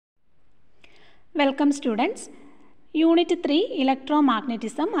Welcome students. Unit 3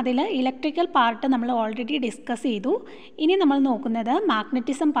 Electromagnetism. അതിൽ electrical part നമ്മൾ already discuss ചെയ്തു. ഇനി നമ്മൾ നോക്കുന്നത്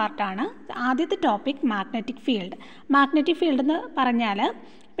മാഗ്നറ്റിസം പാർട്ടാണ്. ആദ്യത്തെ topic magnetic field. Magnetic field എന്ന് പറഞ്ഞാൽ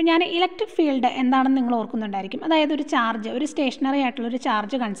ഇപ്പം ഞാൻ ഇലക്ട്രിക് ഫീൽഡ് എന്താണെന്ന് നിങ്ങൾ ഓർക്കുന്നുണ്ടായിരിക്കും. അതായത് ഒരു ചാർജ്, ഒരു സ്റ്റേഷനറി ആയിട്ടുള്ളൊരു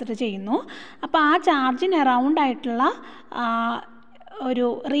ചാർജ് കൺസിഡർ ചെയ്യുന്നു. അപ്പോൾ ആ ചാർജിന് അറൗണ്ട് ആയിട്ടുള്ള ഒരു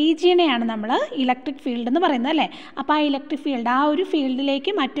റീജിയനെയാണ് നമ്മൾ ഇലക്ട്രിക് ഫീൽഡ് എന്ന് പറയുന്നത് അല്ലേ. അപ്പോൾ ആ ഇലക്ട്രിക് ഫീൽഡ്, ആ ഒരു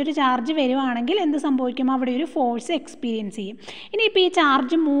ഫീൽഡിലേക്ക് മറ്റൊരു ചാർജ് വരുവാണെങ്കിൽ എന്ത് സംഭവിക്കും? അവിടെ ഒരു ഫോഴ്സ് എക്സ്പീരിയൻസ് ചെയ്യും. ഇനിയിപ്പോൾ ഈ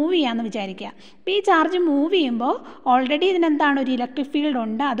ചാർജ് മൂവ് ചെയ്യാമെന്ന് വിചാരിക്കുക. ഇപ്പോൾ ഈ ചാർജ് മൂവ് ചെയ്യുമ്പോൾ ഓൾറെഡി ഇതിനെന്താണ്, ഒരു ഇലക്ട്രിക് ഫീൽഡ്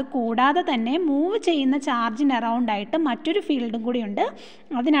ഉണ്ട്. അത് കൂടാതെ തന്നെ മൂവ് ചെയ്യുന്ന ചാർജിന് അറൗണ്ടായിട്ട് മറ്റൊരു ഫീൽഡും കൂടി ഉണ്ട്.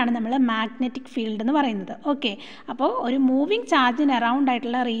 അതിനാണ് നമ്മൾ മാഗ്നറ്റിക് ഫീൽഡ് എന്ന് പറയുന്നത്. ഓക്കെ, അപ്പോൾ ഒരു മൂവിങ് ചാർജിന് അറൗണ്ട്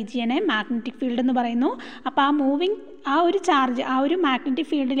ആയിട്ടുള്ള റീജിയനെ മാഗ്നറ്റിക് ഫീൽഡ് എന്ന് പറയുന്നു. അപ്പോൾ ആ ഒരു ചാർജ്, ആ ഒരു മാഗ്നറ്റിക്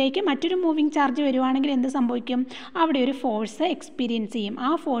ഫീൽഡിലേക്ക് മറ്റൊരു മൂവിങ് ചാർജ് വരുവാണെങ്കിൽ എന്ത് സംഭവിക്കും? അവിടെ ഒരു ഫോഴ്സ് എക്സ്പീരിയൻസ് ചെയ്യും. ആ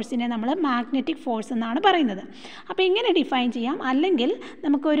ഫോഴ്സിനെ നമ്മൾ മാഗ്നറ്റിക് ഫോഴ്സ് എന്നാണ് പറയുന്നത്. അപ്പോൾ ഇങ്ങനെ ഡിഫൈൻ ചെയ്യാം. അല്ലെങ്കിൽ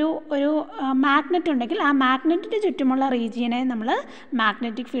നമുക്കൊരു മാഗ്നറ്റ് ഉണ്ടെങ്കിൽ ആ മാഗ്നറ്റിന് ചുറ്റുമുള്ള റീജിയനെ നമ്മൾ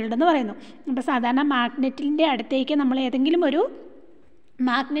മാഗ്നറ്റിക് ഫീൽഡ് എന്ന് പറയുന്നു. അപ്പോൾ സാധാരണ മാഗ്നറ്റിൻ്റെ അടുത്തേക്ക് നമ്മൾ ഏതെങ്കിലും ഒരു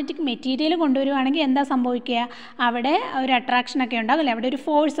മാഗ്നറ്റിക് മെറ്റീരിയൽ കൊണ്ടുവരുവാണെങ്കിൽ എന്താ സംഭവിക്കുക? അവിടെ ഒരു അട്രാക്ഷനൊക്കെ ഉണ്ടാകും അല്ലേ, അവിടെ ഒരു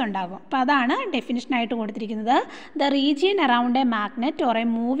ഫോഴ്സ് ഉണ്ടാകും. അപ്പോൾ അതാണ് ഡെഫിനിഷനായിട്ട് കൊടുത്തിരിക്കുന്നത്. The region around A magnet or A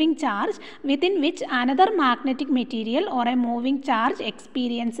moving charge within which another magnetic material or A moving charge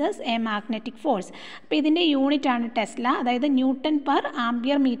experiences A magnetic force. അപ്പോൾ ഇതിൻ്റെ യൂണിറ്റാണ് ടെസ്ല, അതായത് ന്യൂട്ടൺ പെർ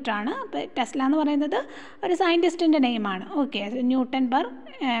ആംപിയർ മീറ്റർ ആണ്. അപ്പോൾ ടെസ്ല എന്ന് പറയുന്നത് ഒരു സയൻറ്റിസ്റ്റിൻ്റെ നെയിമാണ്. Okay, newton per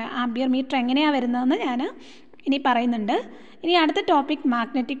ampere metre എങ്ങനെയാണ് വരുന്നതെന്ന് ഞാൻ ഇനി പറയുന്നുണ്ട്. ഇനി അടുത്ത topic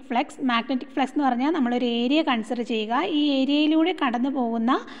magnetic flux. Magnetic flux എന്ന് പറഞ്ഞാൽ നമ്മളൊരു ഏരിയ കൺസിഡർ ചെയ്യുക. ഈ ഏരിയയിലൂടെ കടന്നു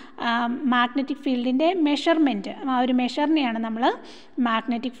പോകുന്ന മാഗ്നറ്റിക് ഫീൽഡിൻ്റെ മെഷർമെൻറ്റ്, ആ ഒരു മെഷറിനെയാണ് നമ്മൾ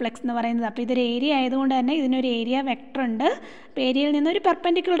മാഗ്നറ്റിക് ഫ്ലക്സ് എന്ന് പറയുന്നത്. അപ്പോൾ ഇതൊരു ഏരിയ ആയതുകൊണ്ട് തന്നെ ഇതിനൊരു ഏരിയ വെക്ടർ ഉണ്ട്. അപ്പോൾ ഏരിയയിൽ നിന്നൊരു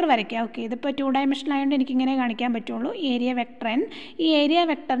പെർപെൻഡിക്കുലർ വരയ്ക്കുക. ഓക്കെ, ഇതിപ്പോൾ 2 ഡയമെൻഷണൽ ആയതുകൊണ്ട് എനിക്കിങ്ങനെ കാണിക്കാൻ പറ്റുള്ളൂ. Area vector N. ഈ ഏരിയ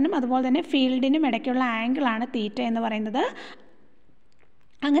വെക്ടറിനും അതുപോലെ തന്നെ ഫീൽഡിനും ഇടയ്ക്കുള്ള ആംഗിളാണ് തീറ്റ എന്ന് പറയുന്നത്.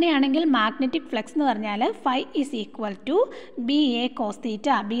 അങ്ങനെയാണെങ്കിൽ മാഗ്നറ്റിക് ഫ്ലക്സ് എന്ന് പറഞ്ഞാൽ phi is equal to B A cos theta.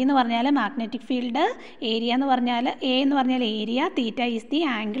 B എന്ന് പറഞ്ഞാൽ മാഗ്നറ്റിക് ഫീൽഡ്, ഏരിയ എന്ന് പറഞ്ഞാൽ എ എന്ന് പറഞ്ഞാൽ area, theta is the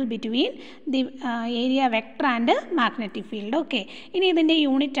angle between the area vector and magnetic field. Okay, ഇനി ഇതിൻ്റെ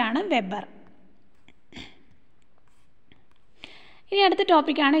യൂണിറ്റാണ് വെബർ. ഇനി അടുത്ത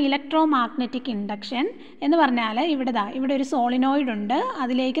ടോപ്പിക്കാണ് ഇലക്ട്രോ മാഗ്നറ്റിക് ഇൻഡക്ഷൻ എന്ന് പറഞ്ഞാൽ ഇവിടെ ഒരു സോളിനോയിഡ് ഉണ്ട്.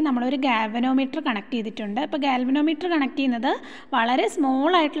 അതിലേക്ക് നമ്മളൊരു ഗാൽവനോമീറ്റർ കണക്ട് ചെയ്തിട്ടുണ്ട്. അപ്പോൾ ഗാൽവനോമീറ്റർ കണക്ട് ചെയ്യുന്നത് വളരെ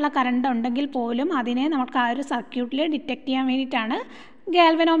സ്മോൾ ആയിട്ടുള്ള കറണ്ട് ഉണ്ടെങ്കിൽ പോലും അതിനെ നമുക്ക് ആ ഒരു സർക്യൂട്ടിൽ ഡിറ്റക്ട് ചെയ്യാൻ വേണ്ടിയിട്ടാണ്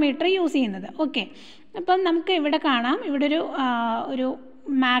ഗാൽവനോമീറ്റർ യൂസ് ചെയ്യുന്നത്. ഓക്കെ, അപ്പം നമുക്ക് ഇവിടെ കാണാം, ഇവിടെ ഒരു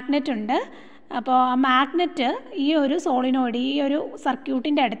മാഗ്നറ്റ് ഉണ്ട്. അപ്പോൾ ആ മാഗ്നറ്റ് ഈ ഒരു സോളിനോയിഡ്, ഈ ഒരു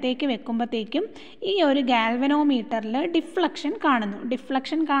സർക്യൂട്ടിൻ്റെ അടുത്തേക്ക് വെക്കുമ്പോഴത്തേക്കും ഈ ഒരു ഗാൽവനോമീറ്ററിൽ ഡിഫ്ലക്ഷൻ കാണുന്നു.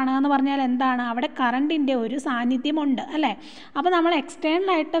 ഡിഫ്ലക്ഷൻ കാണുക എന്ന് പറഞ്ഞാൽ എന്താണ്? അവിടെ കറണ്ടിൻ്റെ ഒരു സാന്നിധ്യമുണ്ട് അല്ലേ. അപ്പോൾ നമ്മൾ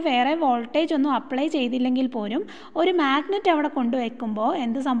എക്സ്റ്റേണലായിട്ട് വേറെ വോൾട്ടേജ് ഒന്നും അപ്ലൈ ചെയ്തില്ലെങ്കിൽ പോലും ഒരു മാഗ്നറ്റ് അവിടെ കൊണ്ടുവയ്ക്കുമ്പോൾ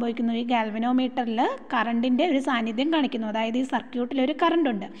എന്ത് സംഭവിക്കുന്നു? ഈ ഗാൽവനോമീറ്ററിൽ കറണ്ടിൻ്റെ ഒരു സാന്നിധ്യം കാണിക്കുന്നു. അതായത് ഈ സർക്യൂട്ടിൽ ഒരു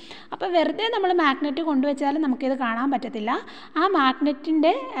കറണ്ട് ഉണ്ട്. അപ്പോൾ വെറുതെ നമ്മൾ മാഗ്നറ്റ് കൊണ്ടുവച്ചാൽ നമുക്കിത് കാണാൻ പറ്റത്തില്ല. ആ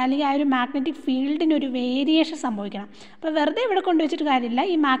മാഗ്നറ്റിൻ്റെ അല്ലെങ്കിൽ ആ ഒരു മാഗ്നറ്റിക് ഫീൽഡിനൊരു വേരിയേഷൻ സംഭവിക്കണം. അപ്പോൾ വെറുതെ ഇവിടെ കൊണ്ടുവച്ചിട്ട് കാര്യമില്ല.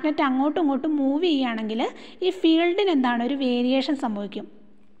 ഈ മാഗ്നറ്റ് അങ്ങോട്ടും ഇങ്ങോട്ടും മൂവ് ചെയ്യുകയാണെങ്കിൽ ഈ ഫീൽഡിന് എന്താണ്, ഒരു വേരിയേഷൻ സംഭവിക്കും.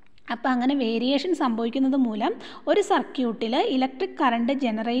 അപ്പോൾ അങ്ങനെ വേരിയേഷൻ സംഭവിക്കുന്നത് മൂലം ഒരു സർക്യൂട്ടിൽ ഇലക്ട്രിക് കറണ്ട്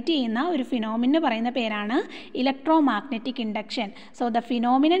ജനറേറ്റ് ചെയ്യുന്ന ഒരു ഫിനോമിനന് പറയുന്ന പേരാണ് electro magnetic induction. So the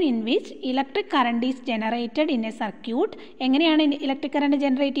phenomenon in which electric current is generated in A circuit. എങ്ങനെയാണ് ഇലക്ട്രിക് കറണ്ട്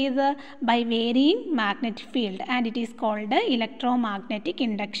ജനറേറ്റ് ചെയ്തത്? By varying magnetic field and it is called electro magnetic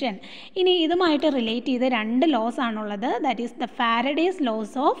induction. ഇനി ഇതുമായിട്ട് relate ചെയ്ത് 2 loss ആണുള്ളത്. That is the Faraday's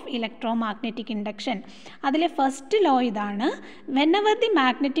laws of electro magnetic induction. അതിലെ first law ഇതാണ്: whenever the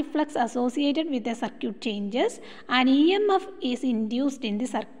magnetic flux associated with a circuit changes, an EMF is induced in the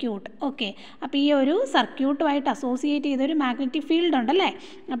circuit. Okay, അപ്പോൾ ഈ ഒരു സർക്യൂട്ടുമായിട്ട് associate ചെയ്തൊരു magnetic field ഉണ്ടല്ലേ,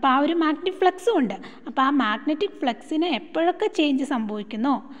 അപ്പോൾ ആ ഒരു മാഗ്നറ്റിക് ഫ്ലക്സും ഉണ്ട്. അപ്പോൾ ആ മാഗ്നറ്റിക് ഫ്ലക്സിന് എപ്പോഴൊക്കെ ചേഞ്ച്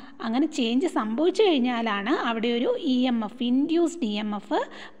സംഭവിക്കുന്നോ, അങ്ങനെ ചേഞ്ച് സംഭവിച്ചു കഴിഞ്ഞാലാണ് അവിടെ ഒരു EMF, ഇൻഡ്യൂസ്ഡ് EMF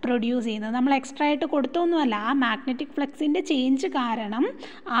പ്രൊഡ്യൂസ് ചെയ്യുന്നത്. നമ്മൾ എക്സ്ട്രാ ആയിട്ട് കൊടുത്തൊന്നുമല്ല, ആ മാഗ്നറ്റിക് ഫ്ലക്സിൻ്റെ ചേഞ്ച് കാരണം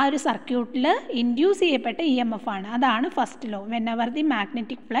ആ ഒരു സർക്യൂട്ടിൽ ഇൻഡ്യൂസ് ചെയ്യപ്പെട്ട EMF ആണ്. അതാണ് first law. whenever the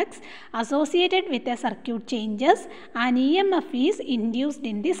magnetic flux associated with a circuit changes, an EMF is induced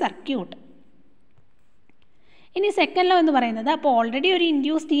in the circuit. ഇനി സെക്കൻഡ് ലോ എന്ന് പറയുന്നത്, അപ്പോൾ ഓൾറെഡി ഒരു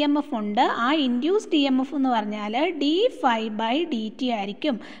ഇൻഡ്യൂസ്ഡ് EMF ഉണ്ട്. ആ ഇൻഡ്യൂസ്ഡ് EMF എന്ന് പറഞ്ഞാൽ d∅dt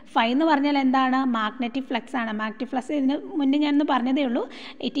ആയിരിക്കും. ഫൈ എന്ന് പറഞ്ഞാൽ എന്താണ്? മാഗ്നറ്റിക് ഫ്ലക്സ് ആണ്. മാഗ്നറ്റിക് ഫ്ലക്സ് ഇതിന് മുന്നേ ഞാനൊന്ന് പറഞ്ഞതേ ഉള്ളൂ.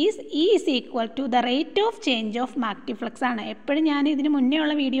 It is E is equal to the rate of change of magnetic flux ആണ്. എപ്പോഴും ഞാൻ ഇതിന് മുന്നേ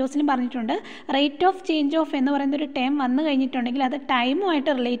ഉള്ള വീഡിയോസിലും പറഞ്ഞിട്ടുണ്ട്, റേറ്റ് ഓഫ് ചേഞ്ച് ഓഫ് എന്ന് പറയുന്ന ഒരു ടേം വന്നു കഴിഞ്ഞിട്ടുണ്ടെങ്കിൽ അത് ടൈമുമായിട്ട്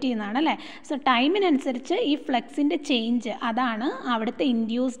റിലേറ്റ് ചെയ്യുന്നതാണ് അല്ലേ. സോ ടൈമിനനുസരിച്ച് ഈ ഫ്ലക്സിൻ്റെ ചേഞ്ച്, അതാണ് അവിടുത്തെ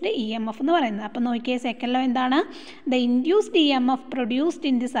ഇൻഡ്യൂസ്ഡ് EMF എന്ന് പറയുന്നത്. അപ്പോൾ നോക്കിയേ, സെക്കൻഡ് ലോ എന്താണ്? The induced EMF produced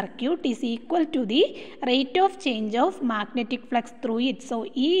in the circuit is equal to the rate of change of magnetic flux through it. So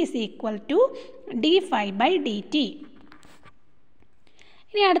E is equal to d∅dt.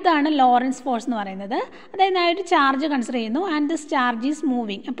 ഇനി അടുത്താണ് ലോറൻസ് ഫോഴ്സ് എന്ന് പറയുന്നത്. അതായത് ഞാൻ ഒരു ചാർജ് കൺസിഡർ ചെയ്യുന്നു and this charge is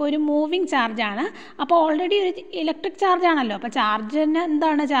moving. അപ്പോൾ ഒരു മൂവിങ് ചാർജാണ്. അപ്പോൾ ഓൾറെഡി ഒരു ഇലക്ട്രിക് ചാർജ് ആണല്ലോ. അപ്പോൾ ചാർജിന്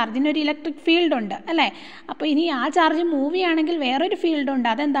എന്താണ്? ചാർജിന് ഒരു ഇലക്ട്രിക് ഫീൽഡ് ഉണ്ട് അല്ലേ. അപ്പോൾ ഇനി ആ ചാർജ് മൂവ് ചെയ്യുകയാണെങ്കിൽ വേറൊരു ഫീൽഡ് ഉണ്ട്,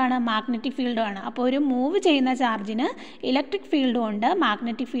 അതെന്താണ്? മാഗ്നറ്റിക് ഫീൽഡുമാണ്. അപ്പോൾ ഒരു മൂവ് ചെയ്യുന്ന ചാർജിന് ഇലക്ട്രിക് ഫീൽഡും ഉണ്ട്,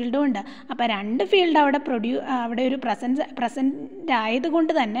 മാഗ്നറ്റിക് ഫീൽഡും ഉണ്ട്. അപ്പോൾ രണ്ട് ഫീൽഡ് അവിടെ ഒരു പ്രസൻറ്റ്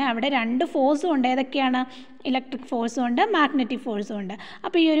ആയതുകൊണ്ട് തന്നെ അവിടെ രണ്ട് ഫോഴ്സും ഉണ്ട്. ഏതൊക്കെയാണ്? ഇലക്ട്രിക് ഫോഴ്സും ഉണ്ട്, മാഗ്നറ്റിക് ഫോഴ്സും ഉണ്ട്.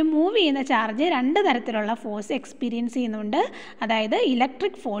 അപ്പോൾ ഈ ഒരു മൂവ് ചെയ്യുന്ന ചാർജ് രണ്ട് തരത്തിലുള്ള ഫോഴ്സ് എക്സ്പീരിയൻസ് ചെയ്യുന്നുണ്ട്, അതായത്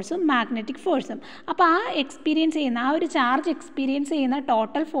ഇലക്ട്രിക് ഫോഴ്സും മാഗ്നറ്റിക് ഫോഴ്സും. അപ്പോൾ ആ ഒരു ചാർജ് എക്സ്പീരിയൻസ് ചെയ്യുന്ന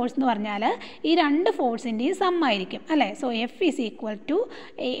ടോട്ടൽ ഫോഴ്സ് എന്ന് പറഞ്ഞാൽ ഈ രണ്ട് ഫോഴ്സിൻ്റെയും സം ആയിരിക്കും അല്ലേ. So F is equal to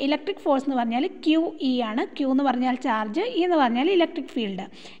electric force എന്ന് പറഞ്ഞാൽ QE ആണ്. Q എന്ന് പറഞ്ഞാൽ ചാർജ്, E എന്ന് പറഞ്ഞാൽ ഇലക്ട്രിക് ഫീൽഡ്.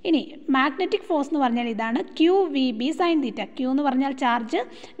 ഇനി മാഗ്നറ്റിക് ഫോഴ്സ് എന്ന് പറഞ്ഞാൽ ഇതാണ് QVB സൈൻ തീറ്റ. Q എന്ന് പറഞ്ഞാൽ ചാർജ്,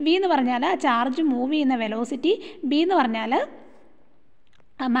 V എന്ന് പറഞ്ഞാൽ ആ ചാർജ് മൂവ് ചെയ്യുന്ന വെലോസിറ്റി, B എന്ന് പറഞ്ഞാൽ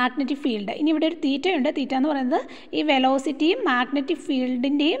മാഗ്നറ്റിക് ഫീൽഡ്. ഇനി ഇവിടെ ഒരു തീറ്റയുണ്ട്. തീറ്റ എന്ന് പറയുന്നത് ഈ വെലോസിറ്റിയും മാഗ്നറ്റിക്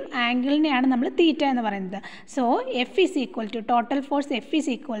ഫീൽഡിൻ്റെയും ആംഗിളിനെയാണ് നമ്മൾ തീറ്റ എന്ന് പറയുന്നത്. So F is equal to total force F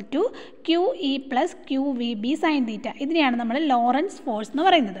is equal to QE plus QVB sine theta. ഇതിനെയാണ് നമ്മൾ ലോറൻസ് ഫോഴ്സ് എന്ന്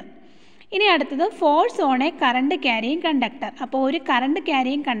പറയുന്നത്. ഇനി അടുത്തത് force on A current carrying conductor. അപ്പോൾ ഒരു കറണ്ട്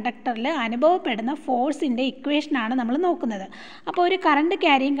ക്യാരിയിങ് കണ്ടക്ടറിൽ അനുഭവപ്പെടുന്ന ഫോഴ്സിൻ്റെ ഇക്വേഷനാണ് നമ്മൾ നോക്കുന്നത്. അപ്പോൾ ഒരു കറണ്ട്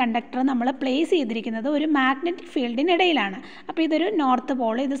ക്യാരിയിങ് കണ്ടക്ടർ നമ്മൾ പ്ലേസ് ചെയ്തിരിക്കുന്നത് ഒരു മാഗ്നറ്റിക് ഫീൽഡിനിടയിലാണ്. അപ്പോൾ ഇതൊരു നോർത്ത്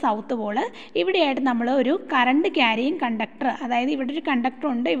പോള്, ഇത് സൗത്ത് പോള്. ഇവിടെയായിട്ട് നമ്മൾ ഒരു കറണ്ട് ക്യാരിയിങ് കണ്ടക്ടർ, അതായത് ഇവിടെ ഒരു കണ്ടക്ടർ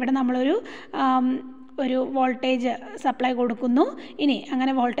ഉണ്ട്, ഇവിടെ നമ്മളൊരു വോൾട്ടേജ് സപ്ലൈ കൊടുക്കുന്നു. ഇനി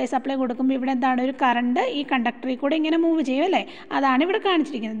അങ്ങനെ വോൾട്ടേജ് സപ്ലൈ കൊടുക്കുമ്പോൾ ഇവിടെ എന്താണ്? ഒരു കറണ്ട് ഈ കണ്ടക്ടറിൽ കൂടെ ഇങ്ങനെ മൂവ് ചെയ്യും അല്ലേ. അതാണ് ഇവിടെ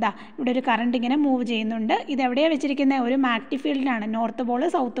കാണിച്ചിരിക്കുന്നത്. ഇവിടെ ഒരു കറണ്ട് ഇങ്ങനെ മൂവ് ചെയ്യുന്നുണ്ട്. ഇതെവിടെയാണ് വെച്ചിരിക്കുന്നത്? ഒരു magnetic ഫീൽഡിലാണ്. North Paul,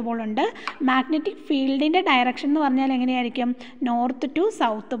 south പോളുണ്ട്. Magnetic ഫീൽഡിൻ്റെ direction എന്ന് പറഞ്ഞാൽ എങ്ങനെയായിരിക്കും? North to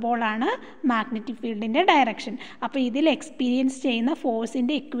south പോളാണ് magnetic ഫീൽഡിൻ്റെ direction. അപ്പോൾ ഇതിൽ എക്സ്പീരിയൻസ് ചെയ്യുന്ന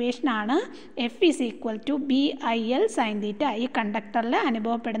ഫോഴ്സിൻ്റെ ഇക്വേഷനാണ് F is equal to BIL sine theta. ഈ കണ്ടക്ടറിൽ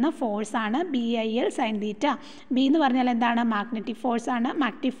അനുഭവപ്പെടുന്ന ഫോഴ്സാണ് BIL സൈൻ തീറ്റ. B എന്ന് പറഞ്ഞാൽ എന്താണ്? മാഗ്നറ്റിക് ഫോഴ്സാണ്,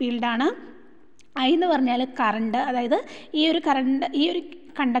 മാഗ്നറ്റിക് ഫീൽഡാണ്. I എന്ന് പറഞ്ഞാൽ കറണ്ട്, അതായത് ഈ ഒരു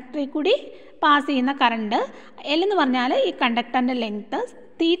കണ്ടക്ടറിൽ കൂടി പാസ് ചെയ്യുന്ന കറണ്ട്. L എന്ന് പറഞ്ഞാൽ ഈ കണ്ടക്ടറിൻ്റെ ലെങ്ത്ത്.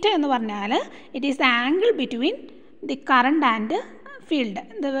 തീറ്റ എന്ന് പറഞ്ഞാൽ it is the angle between the current and field.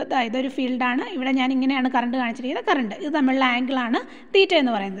 ഇതൊരു ഫീൽഡാണ്. ഇവിടെ ഞാൻ ഇങ്ങനെയാണ് കറണ്ട് കാണിച്ചിരിക്കുന്നത്. കറണ്ട് ഇത് തമ്മിലുള്ള ആംഗിളാണ് തീറ്റ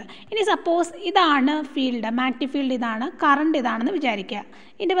എന്ന് പറയുന്നത്. ഇനി സപ്പോസ് ഇതാണ് ഫീൽഡ്, മാഗ്നറ്റിക് ഫീൽഡ് ഇതാണ്, കറണ്ട് ഇതാണെന്ന് വിചാരിക്കുക.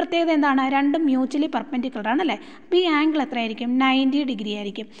 ഇതിൻ്റെ പ്രത്യേകത എന്താണ്? രണ്ടും മ്യൂച്വലി പെർപെൻഡിക്കുലർ ആണല്ലേ. അപ്പോൾ ഈ ആംഗിൾ എത്രയായിരിക്കും? 90 ഡിഗ്രി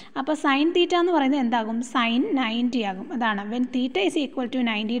ആയിരിക്കും. അപ്പോൾ സൈൻ തീറ്റ എന്ന് പറയുന്നത് എന്താകും? സൈൻ 90 ആകും. അതാണ് when theta is equal to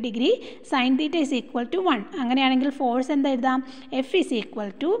 90 degree sine theta is equal to 1. അങ്ങനെയാണെങ്കിൽ ഫോഴ്സ് എന്താ എഴുതാം? F is equal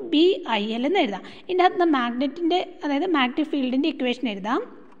to BIL എന്ന് എഴുതാം. ഇതിൻ്റെ അകത്ത് മാഗ്നറ്റിൻ്റെ, അതായത് മാഗ്നറ്റിക് ഫീൽഡിൻ്റെ ഇക്വേഷൻ എഴുതാം.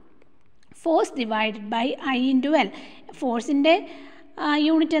 Force divided by I into L. ഫോഴ്സിൻ്റെ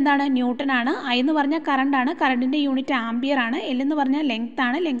unit എന്താണ്? ന്യൂട്ടൺ ആണ്. I എന്ന് പറഞ്ഞാൽ കറണ്ടാണ്, കറണ്ടിൻ്റെ യൂണിറ്റ് ആംബിയർ ആണ്. L എന്ന് പറഞ്ഞാൽ ലെങ്ത്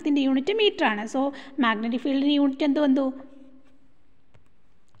ആണ്, ലെങ്ത്തിൻ്റെ യൂണിറ്റ് മീറ്റർ ആണ്. സോ മാഗ്നറ്റിക് ഫീൽഡിൻ്റെ യൂണിറ്റ് എന്തു?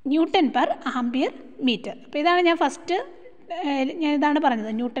 Newton per ampere metre. അപ്പോൾ ഇതാണ് ഞാൻ ഇതാണ്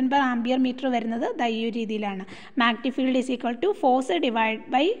പറഞ്ഞത്. ന്യൂട്ടൺ പെർ ആംബിയർ മീറ്റർ വരുന്നത് ഈ ഒരു രീതിയിലാണ്. Magnetic field is equal to force divide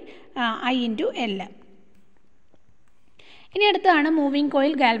by I into L. ഇനി അടുത്താണ് മൂവിങ്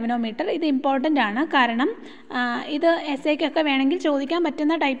കോയിൽ ഗാൽവനോമീറ്റർ. ഇത് ഇമ്പോർട്ടൻ്റ് ആണ്, കാരണം ഇത് എസ്ഐക്കൊക്കെ വേണമെങ്കിൽ ചോദിക്കാൻ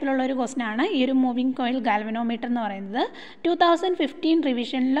പറ്റുന്ന ടൈപ്പിലുള്ള ഒരു ക്വസ്റ്റൻ ആണ് ഈ ഒരു മൂവിങ് കോയിൽ ഗാൽവനോമീറ്റർ എന്ന് പറയുന്നത്. 2015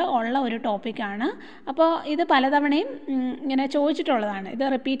 റിവിഷനിൽ ഉള്ള ഒരു ടോപ്പിക്കാണ്. അപ്പോൾ ഇത് പലതവണയും ഇങ്ങനെ ചോദിച്ചിട്ടുള്ളതാണ്. ഇത്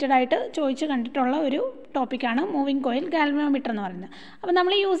റിപ്പീറ്റഡ് ആയിട്ട് ചോദിച്ച് കണ്ടിട്ടുള്ള ഒരു ടോപ്പിക്കാണ് മൂവിങ് കോയിൽ ഗാൽവനോമീറ്റർ എന്ന് പറയുന്നത്. അപ്പോൾ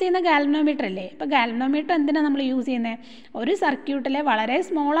നമ്മൾ യൂസ് ചെയ്യുന്ന ഗാൽവനോമീറ്റർ അല്ലേ. അപ്പോൾ ഗാൽവനോമീറ്റർ എന്തിനാണ് നമ്മൾ യൂസ് ചെയ്യുന്നത്? ഒരു സർക്യൂട്ടിലെ വളരെ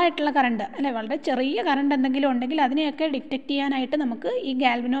സ്മോളായിട്ടുള്ള കറണ്ട് അല്ലേ, വളരെ ചെറിയ കറണ്ട് എന്തെങ്കിലും ഉണ്ടെങ്കിൽ അതിനെയൊക്കെ ഡിറ്റക്ട് ചെയ്യാനായിട്ട് നമുക്ക് ഈ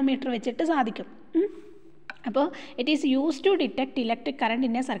ഗാൽവനോമീറ്റർ വെച്ചിട്ട് സാധിക്കും. അപ്പോൾ it is use to detect electric current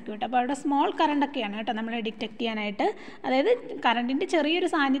in A circuit. അപ്പോൾ അവിടെ സ്മോൾ കറണ്ടൊക്കെയാണ് കേട്ടോ നമ്മൾ ഡിറ്റക്ട് ചെയ്യാനായിട്ട്. അതായത് കറണ്ടിൻ്റെ ചെറിയൊരു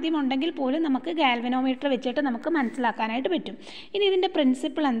സാന്നിധ്യം ഉണ്ടെങ്കിൽ പോലും നമുക്ക് ഗാൽവനോമീറ്റർ വെച്ചിട്ട് നമുക്ക് മനസ്സിലാക്കാനായിട്ട് പറ്റും. ഇനി ഇതിൻ്റെ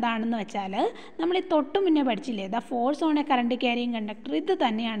പ്രിൻസിപ്പിൾ എന്താണെന്ന് വെച്ചാൽ നമ്മൾ ഈ തൊട്ട് മുന്നേ പഠിച്ചില്ലേ, the force on A current carrying conductor, ഇത്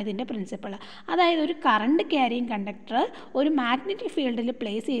തന്നെയാണ് ഇതിൻ്റെ പ്രിൻസിപ്പിൾ. അതായത് ഒരു കറണ്ട് ക്യാരിയിങ് കണ്ടക്ടർ ഒരു മാഗ്നറ്റിക് ഫീൽഡിൽ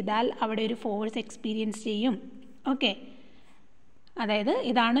പ്ലേസ് ചെയ്താൽ അവിടെ ഒരു ഫോഴ്സ് എക്സ്പീരിയൻസ് ചെയ്യും. ഓക്കെ, അതായത്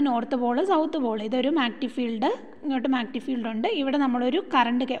ഇതാണ് നോർത്ത് പോൾ സൗത്ത് പോൾ, ഇതൊരു മാഗ്നറ്റിക് ഫീൽഡ്, ഇങ്ങോട്ട് മാഗ്നറ്റിക് ഫീൽഡ് ഉണ്ട്, ഇവിടെ നമ്മളൊരു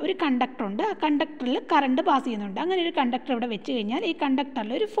ഒരു കണ്ടക്ടർ ഉണ്ട്, ആ കണ്ടക്ടറിൽ കറണ്ട് പാസ് ചെയ്യുന്നുണ്ട്. അങ്ങനെ ഒരു കണ്ടക്ടർ ഇവിടെ വെച്ച് കഴിഞ്ഞാൽ ഈ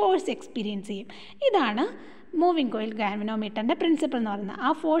കണ്ടക്ടറിൽ ഒരു ഫോഴ്സ് എക്സ്പീരിയൻസ് ചെയ്യും. ഇതാണ് മൂവിങ് കോയിൽ ഗാൽവനോമീറ്ററിൻ്റെ പ്രിൻസിപ്പിൾ എന്ന് പറയുന്നത്. ആ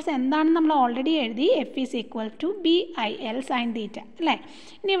ഫോഴ്സ് എന്താണെന്ന് നമ്മൾ ഓൾറെഡി എഴുതി, F=BIL sin θ അല്ലേ.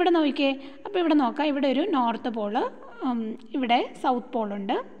 ഇനി ഇവിടെ നോക്കിയേ, അപ്പോൾ ഇവിടെ നോക്കാം, ഇവിടെ ഒരു നോർത്ത് പോള്, ഇവിടെ സൗത്ത്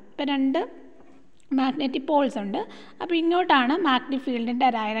പോളുണ്ട്, ഇപ്പോൾ രണ്ട് മാഗ്നറ്റിക് പോൾസ് ഉണ്ട്. അപ്പോൾ ഇങ്ങോട്ടാണ് magnetic ഫീൽഡിൻ്റെ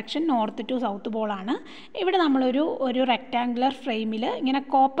direction, north to south പോളാണ്. ഇവിടെ നമ്മളൊരു റെക്റ്റാങ്കുലർ ഫ്രെയിമിൽ ഇങ്ങനെ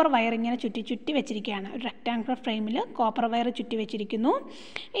കോപ്പർ വയർ ഇങ്ങനെ ചുറ്റി വെച്ചിരിക്കുകയാണ്. ഒരു റെക്റ്റാങ്കുലർ ഫ്രെയിമിൽ കോപ്പർ വയർ ചുറ്റി വെച്ചിരിക്കുന്നു.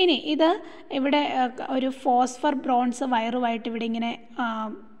 ഇനി ഇത് ഇവിടെ ഒരു ഫോസ്ഫർ ബ്രോൺസ് വയറുമായിട്ട് ഇവിടെ ഇങ്ങനെ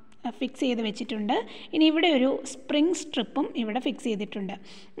ഫിക്സ് ചെയ്ത് വെച്ചിട്ടുണ്ട്. ഇനി ഇവിടെ ഒരു സ്പ്രിംഗ് സ്ട്രിപ്പും ഇവിടെ ഫിക്സ് ചെയ്തിട്ടുണ്ട്.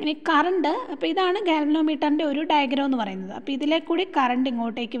 ഇനി കറണ്ട്, അപ്പോൾ ഇതാണ് ഗാൽവനോമീറ്ററിൻ്റെ ഒരു ഡയഗ്രാം എന്ന് പറയുന്നത്. അപ്പോൾ ഇതിലെ കൂടി കറണ്ട്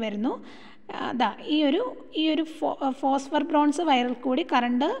ഇങ്ങോട്ടേക്ക് വരുന്നു. അതാ ഈ ഒരു ഫോസ്ഫർ ബ്രോൺസ് വയറിൽ കൂടി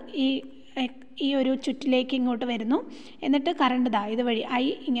കറണ്ട് ഈ ഒരു ചുറ്റിലേക്ക് ഇങ്ങോട്ട് വരുന്നു. എന്നിട്ട് കറണ്ട് ഇതുവഴി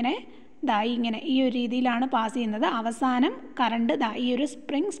ഇങ്ങനെ ഈ ഒരു രീതിയിലാണ് പാസ് ചെയ്യുന്നത്. അവസാനം കറണ്ട് ഈ ഒരു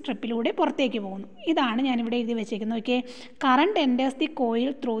സ്പ്രിംഗ് സ്ട്രിപ്പിലൂടെ പുറത്തേക്ക് പോകുന്നു. ഇതാണ് ഞാനിവിടെ എഴുതി വെച്ചേക്കുന്നത്. Okay, current enters the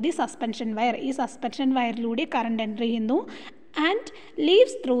coil through the suspension wire. ഈ സസ്പെൻഷൻ വയറിലൂടെ കറണ്ട് എൻ്റർ ചെയ്യുന്നു. And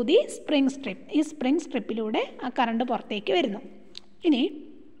leaves through the spring strip. ഈ സ്പ്രിംഗ് സ്ട്രിപ്പിലൂടെ ആ കറണ്ട് പുറത്തേക്ക് വരുന്നു. ഇനി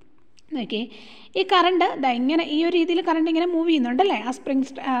നോക്കി, ഈ കറണ്ട് ഇങ്ങനെ ഈ ഒരു രീതിയിൽ കറണ്ട് ഇങ്ങനെ മൂവ് ചെയ്യുന്നുണ്ടല്ലേ. ആ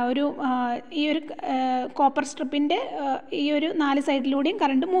ഈ ഒരു കോപ്പർ സ്ട്രിപ്പിൻ്റെ ഈ ഒരു 4 സൈഡിലൂടെയും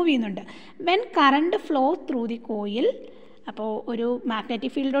കറണ്ട് മൂവ് ചെയ്യുന്നുണ്ട്. When current flow through the coil, അപ്പോൾ ഒരു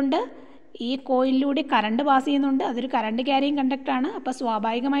മാഗ്നറ്റിക് ഫീൽഡുണ്ട്, ഈ കോയിലിലൂടെ കറണ്ട് പാസ് ചെയ്യുന്നുണ്ട്, അതൊരു കറണ്ട് ക്യാരിയിങ് കണ്ടക്ടറാണ്. അപ്പോൾ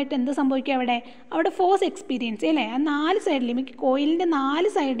സ്വാഭാവികമായിട്ട് എന്ത് സംഭവിക്കും, അവിടെ ഫോഴ്സ് എക്സ്പീരിയൻസ് ചെയ്യും അല്ലേ. ആ 4 സൈഡിലും, ഈ കോയിലിൻ്റെ 4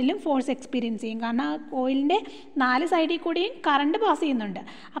 സൈഡിലും ഫോഴ്സ് എക്സ്പീരിയൻസ് ചെയ്യും. കാരണം ആ കോയിലിൻ്റെ 4 സൈഡിൽ കൂടിയും കറണ്ട് പാസ് ചെയ്യുന്നുണ്ട്.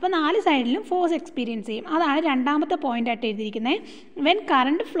 അപ്പോൾ 4 സൈഡിലും ഫോഴ്സ് എക്സ്പീരിയൻസ് ചെയ്യും. അതാണ് രണ്ടാമത്തെ പോയിൻ്റായിട്ട് എഴുതിയിരിക്കുന്നത്. When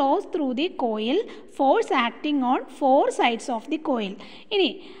current flows through the coil, force acting on 4 sides of the coil. ഇനി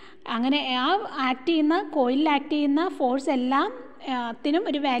അങ്ങനെ ആ കോയിലിൽ ആക്ട് ചെയ്യുന്ന ഫോഴ്സ് എല്ലാം ത്തിനും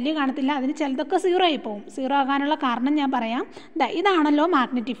ഒരു വാല്യൂ കാണത്തില്ല. അതിന് ചിലതൊക്കെ 0 ആയി പോകും. 0 ആകാനുള്ള കാരണം ഞാൻ പറയാം. ഇതാണല്ലോ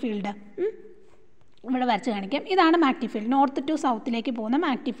മാഗ്നറ്റിക് ഫീൽഡ്, ഇവിടെ വരച്ച് കാണിക്കാം. ഇതാണ് മാഗ്നറ്റിക് ഫീൽഡ്, നോർത്ത് ടു സൗത്തിലേക്ക് പോകുന്ന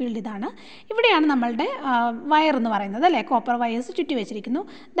മാഗ്നറ്റിക് ഫീൽഡ് ഇതാണ്. ഇവിടെയാണ് നമ്മളുടെ വയർ എന്ന് പറയുന്നത് അല്ലേ. കോപ്പർ വയേഴ്സ് ചുറ്റി വെച്ചിരിക്കുന്നു.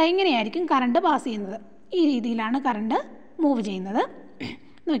 ഇങ്ങനെയായിരിക്കും കറണ്ട് പാസ് ചെയ്യുന്നത്. ഈ രീതിയിലാണ് കറണ്ട് മൂവ് ചെയ്യുന്നത്.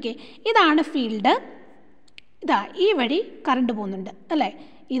 നോക്കിയേ, ഇതാണ് ഫീൽഡ്. ഈ വഴി കറണ്ട് പോകുന്നുണ്ട് അല്ലേ.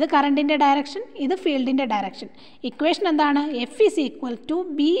 ഇത് കറണ്ടിൻ്റെ ഡയറക്ഷൻ, ഇത് ഫീൽഡിൻ്റെ ഡയറക്ഷൻ. ഇക്വേഷൻ എന്താണ്,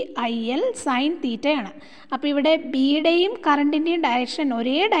 F=BIL sin θ ആണ്. അപ്പോൾ ഇവിടെ ബിയുടെയും കറണ്ടിൻ്റെയും ഡയറക്ഷൻ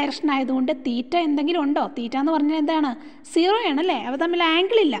ഒരേ ഡയറക്ഷൻ ആയതുകൊണ്ട് തീറ്റ എന്തെങ്കിലും ഉണ്ടോ? തീറ്റ എന്ന് പറഞ്ഞാൽ എന്താണ്, 0 ആണല്ലേ. അവ തമ്മിൽ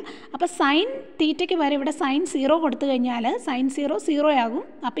ആംഗിൾ ഇല്ല. അപ്പോൾ സൈൻ തീറ്റയ്ക്ക് വരെ ഇവിടെ sin 0 കൊടുത്തു കഴിഞ്ഞാൽ sin 0 ആകും.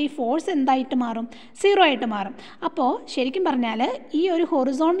 അപ്പോൾ ഈ ഫോഴ്സ് എന്തായിട്ട് മാറും, 0 ആയിട്ട് മാറും. അപ്പോൾ ശരിക്കും പറഞ്ഞാൽ ഈ ഒരു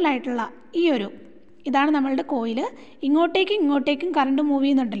ഹൊറിസോണ്ടലായിട്ടുള്ള ഇതാണ് നമ്മളുടെ കോയിൽ. ഇങ്ങോട്ടേക്കും കറണ്ട് മൂവ്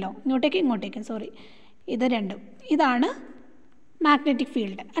ചെയ്യുന്നുണ്ടല്ലോ, ഇങ്ങോട്ടേക്കും ഇത് രണ്ടും, ഇതാണ് മാഗ്നറ്റിക്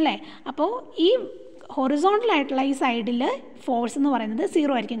ഫീൽഡ് അല്ലേ. അപ്പോൾ ഈ ഹൊറിസോണ്ടലായിട്ടുള്ള ഈ സൈഡിൽ ഫോഴ്സ് എന്ന് പറയുന്നത്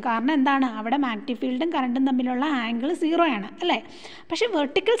 0 ആയിരിക്കും. കാരണം എന്താണ്, അവിടെ മാഗ്നറ്റിക് ഫീൽഡും കറണ്ടും തമ്മിലുള്ള ആംഗിൾ 0 ആണ് അല്ലേ. പക്ഷേ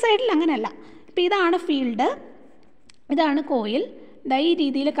വെർട്ടിക്കൽ സൈഡിൽ അങ്ങനെയല്ല. ഇപ്പോൾ ഇതാണ് ഫീൽഡ്, ഇതാണ് കോയിൽ. ഈ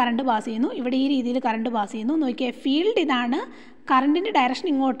രീതിയിൽ കറണ്ട് പാസ് ചെയ്യുന്നു, ഇവിടെ ഈ രീതിയിൽ കറണ്ട് പാസ് ചെയ്യുന്നു. നോക്കിയേ, ഫീൽഡ് ഇതാണ്, കറണ്ടിൻ്റെ ഡയറക്ഷൻ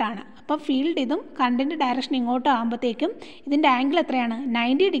ഇങ്ങോട്ടാണ്. അപ്പോൾ ഫീൽഡ് ഇതും കറണ്ടിൻ്റെ ഡയറക്ഷൻ ഇങ്ങോട്ടാകുമ്പോഴത്തേക്കും ഇതിൻ്റെ ആംഗിൾ എത്രയാണ്,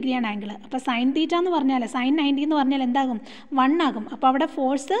 90 ഡിഗ്രിയാണ് ആംഗിൾ. അപ്പോൾ സൈൻ തീറ്റ എന്ന് പറഞ്ഞാൽ, സൈൻ 90 എന്ന് പറഞ്ഞാൽ എന്താകും, 1 ആകും. അപ്പോൾ അവിടെ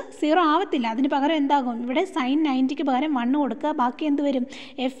ഫോഴ്സ് 0 ആവത്തില്ല. അതിന് പകരം എന്താകും, ഇവിടെ സൈൻ 90ക്ക് പകരം 1 കൊടുക്കുക. ബാക്കി എന്ത് വരും,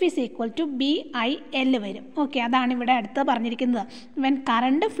 F=BIL വരും. ഓക്കെ, അതാണ് ഇവിടെ അടുത്ത് പറഞ്ഞിരിക്കുന്നത്. When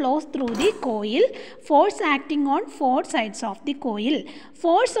current flows through the coil, force acting on 4 sides of the coil,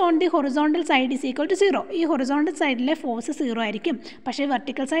 force on the horizontal side =0. ഈ ഹൊറിസോണ്ടൽ സൈഡിലെ ഫോഴ്സ് 0 ആയിരിക്കും. പക്ഷേ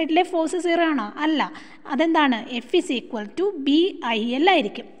വെർട്ടിക്കൽ സൈഡിലെ ഫോഴ്സ് 0 ആണോ, അല്ല. അതെന്താണ്, F=BIL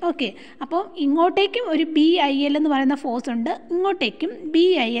ആയിരിക്കും. ഓക്കെ, അപ്പോൾ ഇങ്ങോട്ടേക്കും ഒരു BIL എന്ന് പറയുന്ന ഫോഴ്സ് ഉണ്ട്, ഇങ്ങോട്ടേക്കും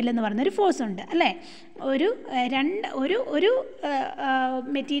BIL എന്ന് പറയുന്നൊരു ഫോഴ്സ് ഉണ്ട് അല്ലേ. ഒരു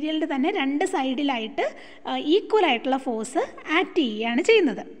മെറ്റീരിയലിൻ്റെ തന്നെ 2 സൈഡിലായിട്ട് ഈക്വൽ ആയിട്ടുള്ള ഫോഴ്സ് ആക്ട് ചെയ്യുകയാണ്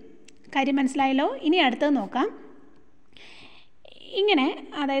ചെയ്യുന്നത്. കാര്യം മനസ്സിലായല്ലോ. ഇനി അടുത്തത് നോക്കാം. ഇങ്ങനെ,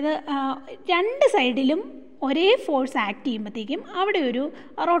 അതായത് 2 സൈഡിലും ഒരേ ഫോഴ്സ് ആക്ട് ചെയ്യുമ്പോഴത്തേക്കും അവിടെ ഒരു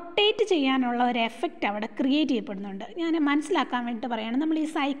റൊട്ടേറ്റ് ചെയ്യാനുള്ള ഒരു എഫക്റ്റ് അവിടെ ക്രിയേറ്റ് ചെയ്യപ്പെടുന്നുണ്ട്. ഞാൻ മനസ്സിലാക്കാൻ വേണ്ടിയിട്ട് പറയുകയാണ്. നമ്മൾ ഈ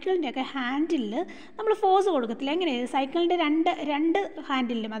സൈക്കിളിൻ്റെയൊക്കെ ഹാൻഡിലിൽ നമ്മൾ ഫോഴ്സ് കൊടുക്കത്തില്ല. എങ്ങനെയാണ് സൈക്കിളിൻ്റെ രണ്ട്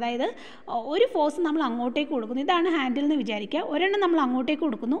ഹാൻഡിലും, അതായത് ഒരു ഫോഴ്സ് നമ്മൾ അങ്ങോട്ടേക്ക് കൊടുക്കുന്നു, ഇതാണ് ഹാൻഡിൽ എന്ന് വിചാരിക്കുക. ഒരെണ്ണം നമ്മൾ അങ്ങോട്ടേക്ക്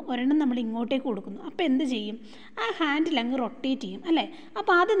കൊടുക്കുന്നു, ഒരെണ്ണം നമ്മൾ ഇങ്ങോട്ടേക്ക് കൊടുക്കുന്നു. അപ്പോൾ എന്ത് ചെയ്യും? ആ ഹാൻഡിൽ അങ്ങ് റൊട്ടേറ്റ് ചെയ്യും അല്ലേ?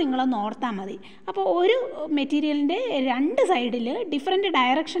 അപ്പോൾ അത് നിങ്ങളൊന്ന് ഓർത്താൽ മതി. അപ്പോൾ ഒരു മെറ്റീരിയലിൻ്റെ രണ്ട് സൈഡിൽ ഡിഫറെൻറ്റ്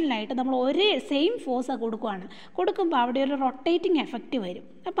ഡയറക്ഷനിലായിട്ട് നമ്മൾ ഒരേ സെയിം ഫോഴ്സ് കൊടുക്കുമ്പോൾ അവിടെ ഒരു റൊട്ടേറ്റിംഗ് എഫക്റ്റ് വരും.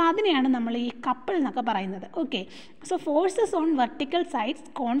 അപ്പോൾ അതിനെയാണ് നമ്മൾ ഈ കപ്പിൾ എന്നൊക്കെ പറയുന്നത്. Okay, so forces on vertical sides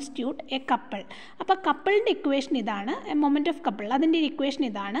constitute A couple. അപ്പോൾ കപ്പിളിൻ്റെ ഇക്വേഷൻ ഇതാണ്, മൊമെൻറ്റ് ഓഫ് കപ്പിൾ. അതിൻ്റെ ഇക്വേഷൻ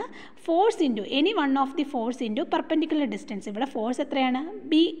ഇതാണ്, force into any one of the force into perpendicular distance. ഇവിടെ ഫോഴ്സ് എത്രയാണ്?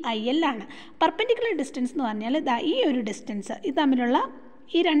 BIL ആണ്. പെർപെൻഡിക്കുലർ ഡിസ്റ്റൻസ് എന്ന് പറഞ്ഞാൽ ഈ ഒരു ഡിസ്റ്റൻസ്, ഇത് തമ്മിലുള്ള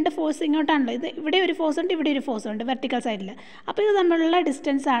ഈ രണ്ട് ഫോഴ്സ് ഇങ്ങോട്ടാണല്ലോ, ഇത് ഇവിടെ ഒരു ഫോഴ്സ് ഉണ്ട്, ഇവിടെ ഒരു ഫോഴ്സ് ഉണ്ട് വെർട്ടിക്കൽ സൈഡിൽ. അപ്പോൾ ഇത് തമ്മിലുള്ള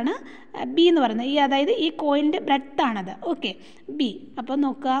ഡിസ്റ്റൻസാണ് B എന്ന് പറയുന്നത്. അതായത് ഈ കോയിലിൻ്റെ ബ്രെഡ്ത്ത് ആണത്. Okay, B. അപ്പോൾ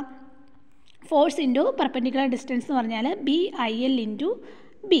നോക്കുക, ഫോഴ്സ് ഇൻറ്റു പെർപെൻഡിക്കുലർ ഡിസ്റ്റൻസ് എന്ന് പറഞ്ഞാൽ BIL ഇൻറ്റു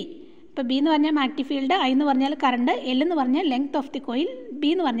B. ഇപ്പോൾ B എന്ന് പറഞ്ഞാൽ മാഗ്നറ്റിക് ഫീൽഡ്, I എന്ന് പറഞ്ഞാൽ കറണ്ട്, L എന്ന് പറഞ്ഞാൽ length of the coil,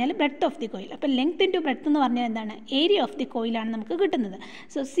 B എന്ന് പറഞ്ഞാൽ ബ്രെഡ്ത്ത് ഓഫ് ദി കോയിൽ. അപ്പോൾ ലെങ്ത് ഇൻറ്റു ബ്രെഡ്ത്ത് എന്ന് പറഞ്ഞാൽ എന്താണ്? ഏരിയ ഓഫ് ദി കോയിലാണ് നമുക്ക് കിട്ടുന്നത്.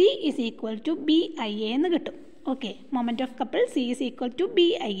 So C is equal to BIA എന്ന് കിട്ടും. Okay, moment of couple C is equal to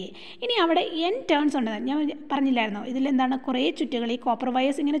BIA. ഇനി അവിടെ N ടേൺസ് ഉണ്ട്, ഞാൻ പറഞ്ഞില്ലായിരുന്നോ? ഇതിലെന്താണ്? കുറേ ചുറ്റുകൾ, ഈ കോപ്പർ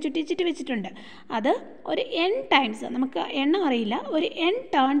വയേഴ്സ് ഇങ്ങനെ ചുറ്റി വെച്ചിട്ടുണ്ട്. അത് ഒരു N ടൈംസ്, നമുക്ക് എണ്ണം അറിയില്ല, ഒരു N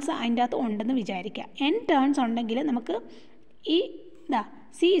ടേൺസ് അതിൻ്റെ അകത്ത് ഉണ്ടെന്ന് വിചാരിക്കുക. N ടേൺസ് ഉണ്ടെങ്കിൽ നമുക്ക് ഈ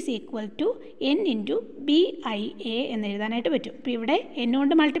C is equal to N into BIA എന്ന് എഴുതാനായിട്ട് പറ്റും. അപ്പോൾ ഇവിടെ N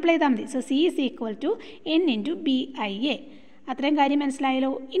കൊണ്ട് മൾട്ടിപ്ലൈ ചെയ്താൽ മതി. So C is equal to N into BIA. അത്രയും കാര്യം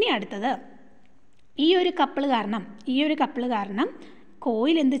മനസ്സിലായല്ലോ. ഇനി അടുത്തത്, ഈ ഒരു കപ്പിൾ കാരണം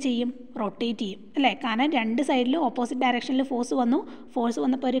കോയിൽ എന്ത് ചെയ്യും? റൊട്ടേറ്റ് ചെയ്യും അല്ലേ? കാരണം രണ്ട് സൈഡിലും ഓപ്പോസിറ്റ് ഡയറക്ഷനിൽ ഫോഴ്സ്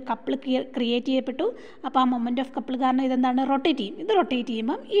വന്നപ്പോൾ ഒരു കപ്പിൾ ക്രിയേറ്റ് ചെയ്യപ്പെട്ടു. അപ്പോൾ ആ മൊമെൻറ്റ് ഓഫ് കപ്പിൾ കാരണം ഇതെന്താണ്? റൊട്ടേറ്റ് ചെയ്യും. ഇത് റൊട്ടേറ്റ്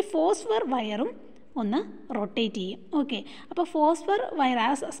ചെയ്യുമ്പം ഈ ഫോസ്ഫർ വയറും ഒന്ന് റൊട്ടേറ്റ് ചെയ്യും. ഓക്കെ, അപ്പോൾ ഫോസ്ഫർ വയർ, ആ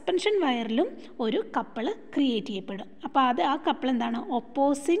സസ്പെൻഷൻ വയറിലും ഒരു കപ്പിൾ ക്രിയേറ്റ് ചെയ്യപ്പെടും. അപ്പോൾ ആ കപ്പിൾ എന്താണ്?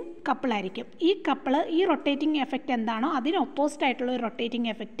 ഒപ്പോസിങ് കപ്പിളായിരിക്കും. ഈ കപ്പിൾ, ഈ റൊട്ടേറ്റിംഗ് എഫക്റ്റ് എന്താണോ അതിന് ഒപ്പോസിറ്റ് ആയിട്ടുള്ള ഒരു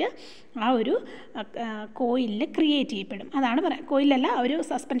റൊട്ടേറ്റിംഗ് എഫക്റ്റ് ആ ഒരു കോയിലിൽ ക്രിയേറ്റ് ചെയ്യപ്പെടും. അതാണ് പറയുക, കോയിലല്ല, ഒരു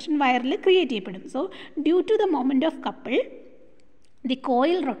സസ്പെൻഷൻ വയറിൽ ക്രിയേറ്റ് ചെയ്യപ്പെടും. So due to the moment of couple the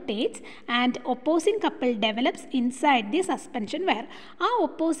coil rotates and opposing couple develops inside the suspension wire. ആ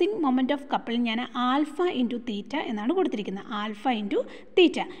opposing moment of couple ഞാൻ ആൽഫ ഇൻറ്റു തീറ്റ എന്നാണ് കൊടുത്തിരിക്കുന്നത്, ആൽഫ ഇൻറ്റു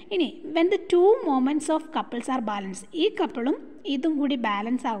തീറ്റ. ഇനി when the two moments of couples are balanced, ഈ കപ്പിളും ഇതും കൂടി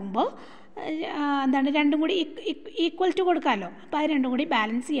balance ആകുമ്പോൾ എന്താണ്? രണ്ടും കൂടി ഈക്വൽ ടു കൊടുക്കാമല്ലോ. അപ്പോൾ അത് രണ്ടും കൂടി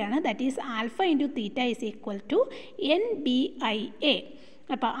ബാലൻസ് ചെയ്യാണ്. That is alpha into theta is equal to NBIA.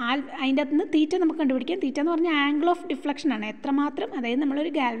 അപ്പോൾ അതിൻ്റെ അകത്ത് നിന്ന് തീറ്റ നമുക്ക് കണ്ടുപിടിക്കാം. തീറ്റ എന്ന് പറഞ്ഞാൽ ആംഗിൾ ഓഫ് ഡിഫ്ലക്ഷനാണ്. എത്രമാത്രം, അതായത്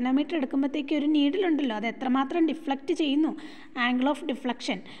നമ്മളൊരു ഗാൽവനോമീറ്റർ എടുക്കുമ്പോഴത്തേക്ക് ഒരു നീഡിലുണ്ടല്ലോ, അത് എത്രമാത്രം ഡിഫ്ലക്റ്റ് ചെയ്യുന്നു, angle of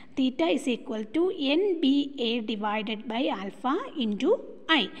deflection. Theta is equal to NBA divided by alpha into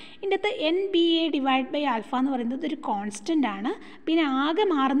I. ഇതിൻ്റെ അകത്ത് NBA ഡിവൈഡ് ബൈ ആൽഫ എന്ന് പറയുന്നത് ഒരു കോൺസ്റ്റൻ്റ് ആണ്. പിന്നെ ആകെ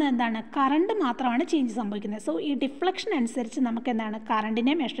മാറുന്നത് എന്താണ്? കറണ്ട് മാത്രമാണ് ചേഞ്ച് സംഭവിക്കുന്നത്. സോ ഈ ഡിഫ്ലക്ഷൻ അനുസരിച്ച് നമുക്ക് എന്താണ്?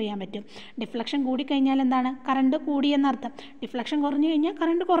 കറണ്ടിനെ മെഷർ ചെയ്യാൻ പറ്റും. ഡിഫ്ലക്ഷൻ കൂടിക്കഴിഞ്ഞാൽ എന്താണ്? കറണ്ട് കൂടി എന്നർത്ഥം. ഡിഫ്ലക്ഷൻ കുറഞ്ഞു കഴിഞ്ഞാൽ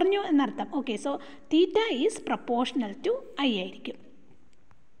കറണ്ട് കുറഞ്ഞു എന്നർത്ഥം. Okay, so theta is proportional to I ആയിരിക്കും.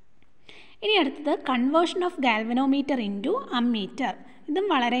 ഇനി അടുത്തത് conversion of galvanometer into ammeter. ഇതും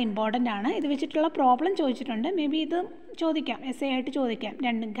വളരെ ഇമ്പോർട്ടൻ്റ് ആണ്. ഇത് വെച്ചിട്ടുള്ള പ്രോബ്ലം ചോദിച്ചിട്ടുണ്ട്. മേ ബി ഇത് ചോദിക്കാം, എസ് എ ആയിട്ട് ചോദിക്കാം.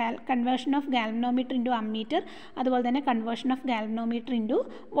 Conversion of galvanometer into ammeter, അതുപോലെ തന്നെ conversion of galvanometer into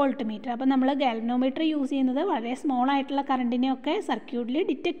volt meter. അപ്പോൾ നമ്മൾ ഗാൽവനോമീറ്റർ യൂസ് ചെയ്യുന്നത് വളരെ സ്മോൾ ആയിട്ടുള്ള കറണ്ടിനെയൊക്കെ സർക്യൂട്ടിൽ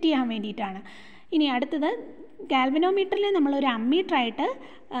ഡിറ്റക്റ്റ് ചെയ്യാൻ വേണ്ടിയിട്ടാണ്. ഇനി അടുത്തത്, ഗാൽവനോമീറ്ററിൽ നമ്മളൊരു അമ്മീറ്ററായിട്ട്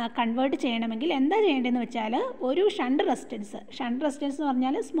കൺവേർട്ട് ചെയ്യണമെങ്കിൽ എന്താ ചെയ്യേണ്ടതെന്ന് വെച്ചാൽ, ഒരു ഷണ്ട് റെസിസ്റ്റൻസ് എന്ന്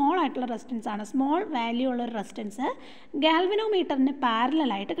പറഞ്ഞാൽ സ്മോൾ ആയിട്ടുള്ള റെസിസ്റ്റൻസ് ആണ്, സ്മോൾ വാല്യൂ ഉള്ളൊരു റെസിസ്റ്റൻസ് ഗാൽവനോമീറ്ററിന്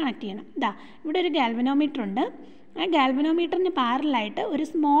പാരലായിട്ട് കണക്ട് ചെയ്യണം. ഇവിടെ ഒരു ഗാൽവനോമീറ്റർ ഉണ്ട്. ആ ഗാൽവനോമീറ്ററിന് പാരലായിട്ട് ഒരു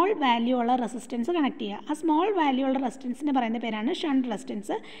സ്മോൾ വാല്യൂ ഉള്ള റെസിസ്റ്റൻസ് കണക്ട് ചെയ്യുക. ആ സ്മോൾ വാല്യൂ ഉള്ള റെസിസ്റ്റൻസിന് പറയുന്ന പേരാണ് ഷണ്ട്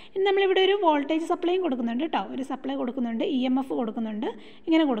റെസിസ്റ്റൻസ്. ഇനി നമ്മളിവിടെ ഒരു വോൾട്ടേജ് സപ്ലൈയും കൊടുക്കുന്നുണ്ട് കേട്ടോ, ഒരു സപ്ലൈ കൊടുക്കുന്നുണ്ട്, EMF കൊടുക്കുന്നുണ്ട്,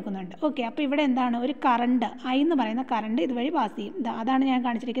 ഇങ്ങനെ കൊടുക്കുന്നുണ്ട്. ഓക്കെ, അപ്പോൾ ഇവിടെ എന്താണ്? ഒരു കറണ്ട് I എന്ന് പറയുന്ന കറണ്ട് ഇതുവഴി പാസ് ചെയ്യും. അതാണ് ഞാൻ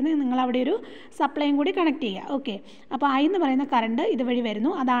കാണിച്ചിരിക്കുന്നത്. നിങ്ങളവിടെ ഒരു സപ്ലൈയും കൂടി കണക്ട് ചെയ്യുക. ഓക്കെ, അപ്പോൾ I എന്ന് പറയുന്ന കറണ്ട് ഇതുവഴി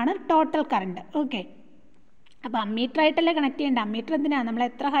വരുന്നു, അതാണ് ടോട്ടൽ കറണ്ട്. ഓക്കെ, അപ്പോൾ അമ്മീറ്ററായിട്ടല്ലേ കണക്ട് ചെയ്യേണ്ടത്. അമ്മീറ്റർ എന്തിനാണ്? നമ്മൾ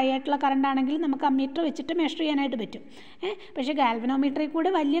എത്ര ഹൈ ആയിട്ടുള്ള കറണ്ട് ആണെങ്കിലും നമുക്ക് അമ്മീറ്റർ വെച്ചിട്ട് മെഷർ ചെയ്യാനായിട്ട് പറ്റും. പക്ഷേ ഗാൽവനോമീറ്ററിൽ കൂടെ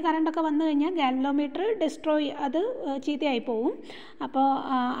വലിയ കറണ്ടൊക്കെ വന്നു കഴിഞ്ഞാൽ ഗാൽവനോമീറ്റർ അത് ചീത്തയായി പോവും. അപ്പോൾ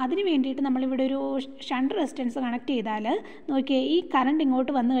അതിന് വേണ്ടിയിട്ട് നമ്മളിവിടെ ഒരു ഷണ്ട് റെസിസ്റ്റൻസ് കണക്ട് ചെയ്താൽ നോക്കിയേ, ഈ കറണ്ട്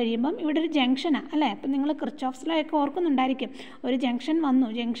ഇങ്ങോട്ട് വന്നു കഴിയുമ്പം ഇവിടെ ഒരു ജംഗ്ഷനാണ് അല്ലേ. അപ്പം നിങ്ങൾ ക്രിർച്ചോഫ്സ് ലോ ഒക്കെ ഓർക്കുന്നുണ്ടായിരിക്കും. ഒരു ജംഗ്ഷൻ വന്നു,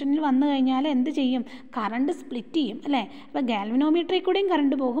 ജംഗ്ഷനിൽ വന്നു കഴിഞ്ഞാൽ എന്ത് ചെയ്യും? കറണ്ട് സ്പ്ലിറ്റ് ചെയ്യും അല്ലേ. അപ്പോൾ ഗാൽവനോമീറ്ററിൽ കൂടെയും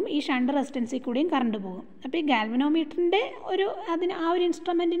കറണ്ട് പോകും, ഈ ഷണ്ട് റെസിസ്റ്റൻസിൽ കൂടെയും കറണ്ട് പോകും. അപ്പോൾ ഈ ഗാൽവനോമീറ്ററിൻ്റെ ആ ഒരു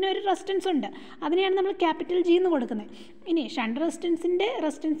ഇൻസ്ട്രുമെൻറ്റിന് ഒരു റെസിസ്റ്റൻസ് ഉണ്ട്, അതിനെയാണ് നമ്മൾ ക്യാപിറ്റൽ G എന്ന് കൊടുക്കുന്നത്. ഇനി ഷണ്ട്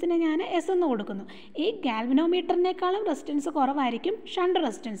റെസിസ്റ്റൻസിനെ ഞാൻ S എന്ന് കൊടുക്കുന്നു. ഈ ഗാൽവനോമീറ്ററിനേക്കാളും റെസിസ്റ്റൻസ് കുറവായിരിക്കും ഷണ്ട്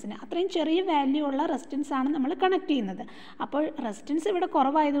റെസിസ്റ്റൻസിന്. അത്രയും ചെറിയ വാല്യൂ ഉള്ള റെസിസ്റ്റൻസ് ആണ് നമ്മൾ കണക്ട് ചെയ്യുന്നത്. അപ്പോൾ റെസിസ്റ്റൻസ് ഇവിടെ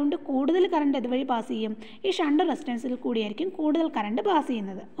കുറവായതുകൊണ്ട് കൂടുതൽ കറണ്ട് ഇതുവഴി പാസ് ചെയ്യും, ഈ ഷണ്ട് റെസിസ്റ്റൻസിൽ കൂടിയായിരിക്കും കൂടുതൽ കറണ്ട് പാസ്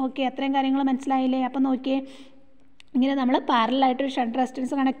ചെയ്യുന്നത്. ഓക്കെ, അത്രയും കാര്യങ്ങൾ മനസ്സിലായില്ലേ? അപ്പോൾ നോക്കിയേ, ഇങ്ങനെ നമ്മൾ പാരലായിട്ടൊരു ഷണ്ട്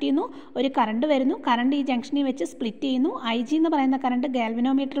റെസിസ്റ്റൻസ് കണക്ട് ചെയ്യുന്നു, ഒരു കറണ്ട് വരുന്നു, കറണ്ട് ഈ ജംഗ്ഷനിൽ വെച്ച് സ്പ്ലിറ്റ് ചെയ്യുന്നു. IG എന്ന് പറയുന്ന കറണ്ട്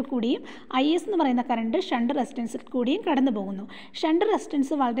ഗാൽവനോമീറ്ററിൽ കൂടിയും IS എന്ന് പറയുന്ന കറണ്ട് ഷണ്ട് റെസിസ്റ്റൻസിൽ കൂടിയും കടന്നു പോകുന്നു. ഷണ്ട്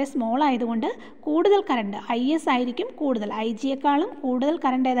റെസിസ്റ്റൻസ് വളരെ സ്മോൾ ആയതുകൊണ്ട് കൂടുതൽ കറണ്ട് IS ആയിരിക്കും കൂടുതൽ, IG-യേക്കാളും കൂടുതൽ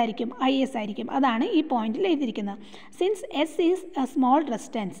കറണ്ട് ഏതായിരിക്കും? IS ആയിരിക്കും. അതാണ് ഈ പോയിന്റിൽ എഴുതിയിരിക്കുന്നത്. Since S is A small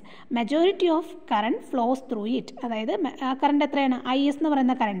resistance, majority of current flows through it. അതായത് കറണ്ട് എത്രയാണ്? IS എന്ന്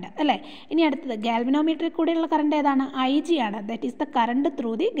പറയുന്ന കറണ്ട് അല്ലേ. ഇനി അടുത്തത് ഗാൽവനോമീറ്ററിൽ കൂടെയുള്ള കറണ്ട് ഏതാണ്? IG ആണ്. That is the current through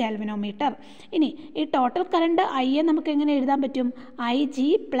the galvanometer. ഇനി ഈ ടോട്ടൽ കറണ്ട് IE നമുക്ക് എങ്ങനെ എഴുതാൻ പറ്റും? IG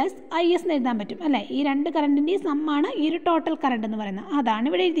പ്ലസ് IS എന്ന് എഴുതാൻ പറ്റും അല്ലേ. ഈ രണ്ട് കറണ്ടിൻ്റെയും സമ്മാണ് ഈ ഒരു ടോട്ടൽ കറണ്ട് എന്ന് പറയുന്നത്. അതാണ്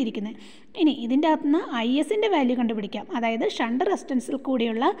ഇവിടെ എഴുതിയിരിക്കുന്നത്. ഇനി ഇതിൻ്റെ അകത്തുനിന്ന് ISൻ്റെ വാല്യൂ കണ്ടുപിടിക്കാം. അതായത് ഷണ്ട് റെസിസ്റ്റൻസിൽ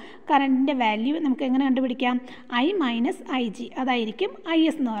കൂടിയുള്ള കറണ്ടിൻ്റെ വാല്യൂ നമുക്ക് എങ്ങനെ കണ്ടുപിടിക്കാം? I മൈനസ് IG, അതായിരിക്കും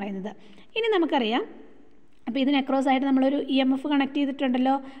IS എന്ന് പറയുന്നത്. ഇനി നമുക്കറിയാം, അപ്പോൾ ഇതിന് അക്രോസ് ആയിട്ട് നമ്മളൊരു EMF കണക്ട്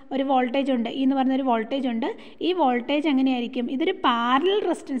ചെയ്തിട്ടുണ്ടല്ലോ, ഒരു വോൾട്ടേജ് ഉണ്ട്, എന്ന് പറഞ്ഞൊരു വോൾട്ടേജ് ഉണ്ട്. ഈ വോൾട്ടേജ് എങ്ങനെയായിരിക്കും? ഇതൊരു പാരലൽ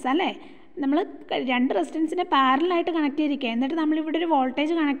റെസിസ്റ്റൻസ് അല്ലേ. നമ്മൾ രണ്ട് റെസിസ്റ്റൻസിനെ പാരലായിട്ട് കണക്ട് ചെയ്തിരിക്കുക. എന്നിട്ട് നമ്മളിവിടെ ഒരു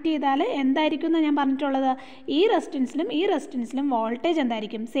വോൾട്ടേജ് കണക്ട് ചെയ്താൽ എന്തായിരിക്കും എന്ന് ഞാൻ പറഞ്ഞിട്ടുള്ളത്? ഈ റെസിസ്റ്റൻസിലും വോൾട്ടേജ്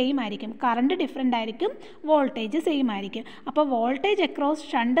എന്തായിരിക്കും? സെയിം ആയിരിക്കും. കറണ്ട് ഡിഫറെൻ്റ് ആയിരിക്കും, വോൾട്ടേജ് സെയിം ആയിരിക്കും. അപ്പോൾ വോൾട്ടേജ് അക്രോസ്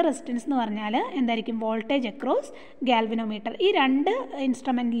ഷണ്ട് റെസിസ്റ്റൻസ് എന്ന് പറഞ്ഞാൽ എന്തായിരിക്കും? Voltage across galvanometer. ഈ രണ്ട്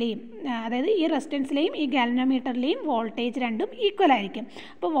ഇൻസ്ട്രുമെൻറ്റിലെയും, അതായത് ഈ റെസിസ്റ്റൻസിലെയും ഈ ഗാൽവനോമീറ്ററിലെയും വോൾട്ടേജ് രണ്ടും ഈക്വൽ ആയിരിക്കും.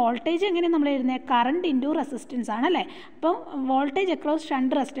 അപ്പോൾ വോൾട്ടേജ് എങ്ങനെ നമ്മൾ എഴുതുന്നത്? കറണ്ട് ഇൻറ്റു റെസിസ്റ്റൻസ് ആണല്ലേ. അപ്പോൾ വോൾട്ടേജ് അക്രോസ്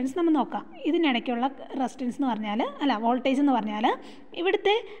ഷണ്ട് റെസിസ്റ്റൻസ് നമ്മൾ നോക്കാം. ഇതിനിടയ്ക്കുള്ള റെസിസ്റ്റൻസ് എന്ന് പറഞ്ഞാൽ, വോൾട്ടേജ് എന്ന് പറഞ്ഞാൽ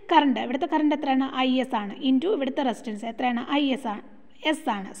ഇവിടുത്തെ കറണ്ട് എത്രയാണ്? IS ആണ്. ഇൻറ്റു ഇവിടുത്തെ റെസിസ്റ്റൻസ് എത്രയാണ്? S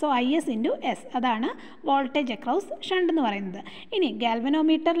ആണ്. സോ IS ഇൻറ്റു S, അതാണ് വോൾട്ടേജ് അക്രോസ് ഷണ്ട് എന്ന് പറയുന്നത്. ഇനി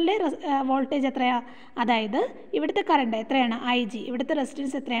ഗാൽവനോമീറ്ററിലെ വോൾട്ടേജ് എത്രയാണ്? അതായത് ഇവിടുത്തെ കറണ്ട് എത്രയാണ്? IG, ഇവിടുത്തെ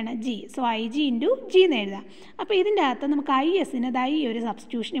റെസിസ്റ്റൻസ് എത്രയാണ്? G. So IG into G എന്ന് എഴുതാം. അപ്പോൾ ഇതിൻ്റെ അകത്ത് നമുക്ക് ISന് ഈ ഒരു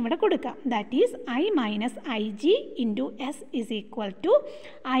സബ്സ്റ്റിറ്റ്യൂഷൻ ഇവിടെ കൊടുക്കാം. That is I minus IG into S is equal to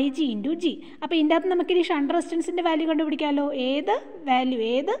IG into G. അപ്പോൾ ഇതിൻ്റെ അകത്ത് നമുക്കിനി ഷണ്ട് റെസിസ്റ്റൻസിൻ്റെ വാല്യൂ കണ്ടുപിടിക്കാമല്ലോ.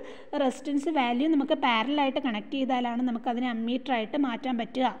 ഏത് റെസിസ്റ്റൻസ് വാല്യൂ നമുക്ക് പാരലായിട്ട് കണക്ട് ചെയ്താലാണ് നമുക്കതിനെ അമ്മീറ്ററായിട്ട് മാറ്റാൻ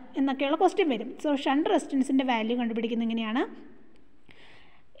പറ്റുക എന്നൊക്കെയുള്ള ക്വസ്റ്റ്യൻ വരും. സോ ഷണ്ട് റെസിസ്റ്റൻസിൻ്റെ വാല്യൂ കണ്ടുപിടിക്കുന്നത് എങ്ങനെയാണ്?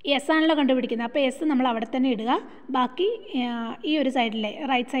 S ആണല്ലോ കണ്ടുപിടിക്കുന്നത്. അപ്പോൾ S നമ്മൾ അവിടെ തന്നെ ഇടുക. ബാക്കി ഈ ഒരു സൈഡിലെ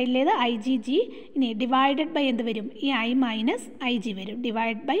റൈറ്റ് സൈഡിലേത് IGG. ഇനി ഡിവൈഡഡ് ബൈ എന്ത് വരും? ഈ I മൈനസ് IG വരും.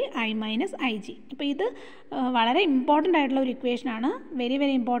 Divide by I minus IG. അപ്പോൾ ഇത് വളരെ ഇമ്പോർട്ടൻ്റ് ആയിട്ടുള്ള ഒരു ഇക്വേഷനാണ്. Very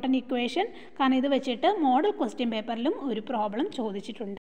very important equation. കാരണം ഇത് വെച്ചിട്ട് മോഡൽ ക്വസ്റ്റ്യൻ പേപ്പറിലും ഒരു പ്രോബ്ലം ചോദിച്ചിട്ടുണ്ട്.